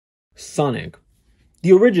Sonic,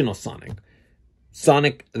 the original Sonic,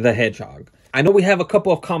 Sonic the Hedgehog. I know we have a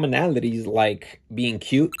couple of commonalities like being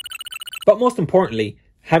cute, but most importantly,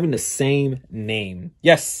 having the same name.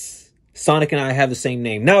 Yes, Sonic and I have the same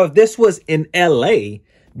name. Now, if this was in LA,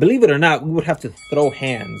 believe it or not, we would have to throw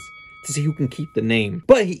hands to see who can keep the name.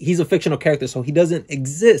 But he's a fictional character, so he doesn't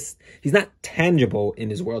exist. He's not tangible in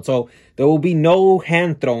his world. So there will be no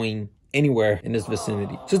hand throwing anywhere in this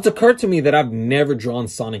vicinity. So it's occurred to me that I've never drawn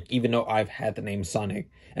Sonic, even though I've had the name Sonic.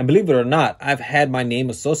 And believe it or not, I've had my name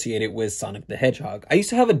associated with Sonic the Hedgehog. I used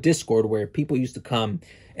to have a Discord where people used to come,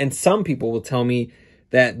 and some people will tell me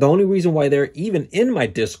that the only reason why they're even in my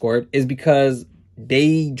Discord is because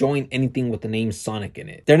they join anything with the name Sonic in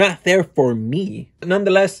it. They're not there for me.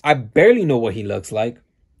 Nonetheless, I barely know what he looks like,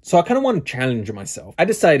 so I kind of want to challenge myself. I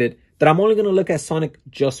decided that I'm only going to look at Sonic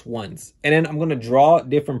just once, and then I'm going to draw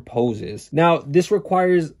different poses. Now, this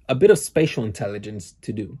requires a bit of spatial intelligence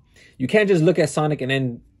to do. You can't just look at Sonic and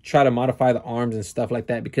then try to modify the arms and stuff like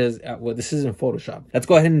that because, well, this isn't Photoshop. Let's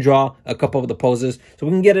go ahead and draw a couple of the poses so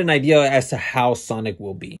we can get an idea as to how Sonic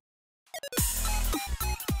will be.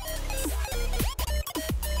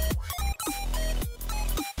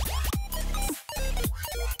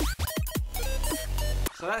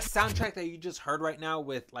 So that soundtrack that you just heard right now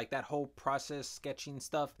with like that whole process sketching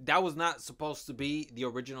stuff, that was not supposed to be the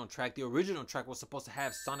original track. The original track was supposed to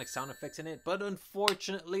have Sonic sound effects in it, but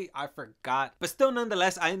unfortunately I forgot. But still,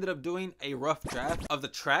 nonetheless, I ended up doing a rough draft of the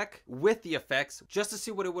track with the effects just to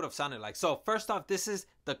see what it would have sounded like. So first off, this is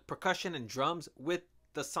the percussion and drums with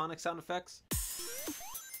the Sonic sound effects.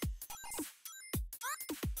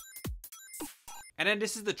 And then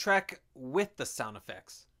this is the track with the sound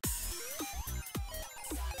effects.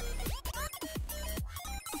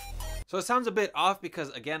 So it sounds a bit off because,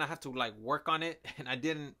 again, I have to like work on it and I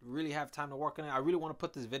didn't really have time to work on it. I really want to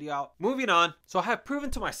put this video out. Moving on. So I have proven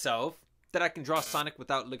to myself that I can draw Sonic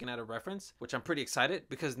without looking at a reference, which I'm pretty excited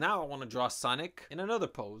because now I want to draw Sonic in another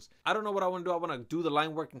pose. I don't know what I want to do. I want to do the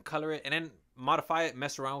line work and color it and then modify it,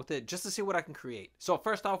 mess around with it just to see what I can create. So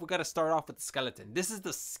first off, we got to start off with the skeleton. This is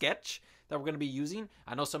the sketch that we're going to be using.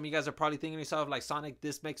 I know some of you guys are probably thinking to yourself like, Sonic,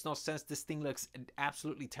 this makes no sense. This thing looks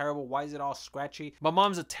absolutely terrible. Why is it all scratchy? My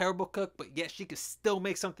mom's a terrible cook, but yet she could still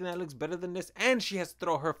make something that looks better than this, and she has to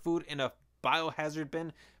throw her food in a biohazard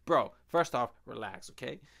bin. Bro, first off, relax,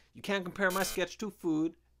 okay? You can't compare my sketch to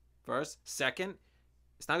food. First. Second,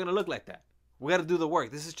 it's not going to look like that. We got to do the work.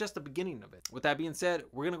 This is just the beginning of it. With that being said,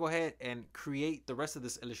 we're going to go ahead and create the rest of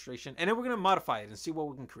this illustration, and then we're going to modify it and see what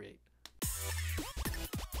we can create.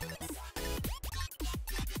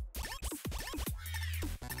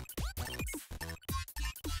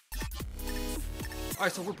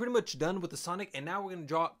 Alright, so we're pretty much done with the Sonic, and now we're going to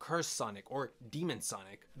draw Cursed Sonic, or Demon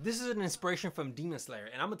Sonic. This is an inspiration from Demon Slayer,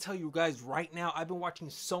 and I'm going to tell you guys right now, I've been watching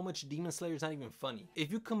so much Demon Slayer, it's not even funny.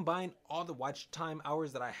 If you combine all the watch time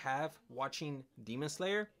hours that I have watching Demon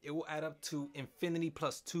Slayer, it will add up to infinity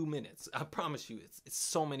plus 2 minutes. I promise you, it's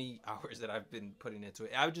so many hours that I've been putting into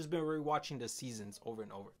it. I've just been rewatching the seasons over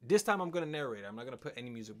and over. This time I'm going to narrate it. I'm not going to put any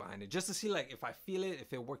music behind it, just to see like if I feel it,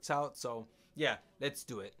 if it works out. So yeah, let's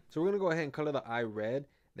do it. So we're going to go ahead and color the eye red.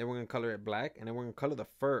 Then we're going to color it black. And then we're going to color the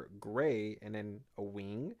fur gray. And then a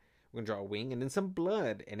wing. We're going to draw a wing. And then some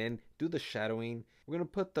blood. And then do the shadowing. We're going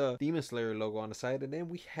to put the Demon Slayer logo on the side. And then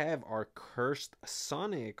we have our Cursed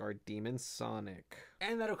Sonic. Our Demon Sonic.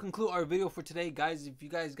 And that'll conclude our video for today, guys. If you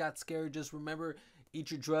guys got scared, just remember,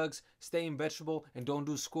 eat your drugs, stay in vegetable, and don't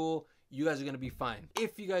do school. You guys are going to be fine.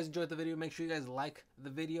 If you guys enjoyed the video, make sure you guys like the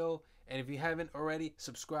video. And if you haven't already,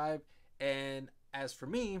 subscribe. And as for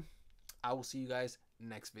me, I will see you guys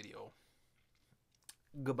next video.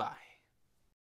 Goodbye.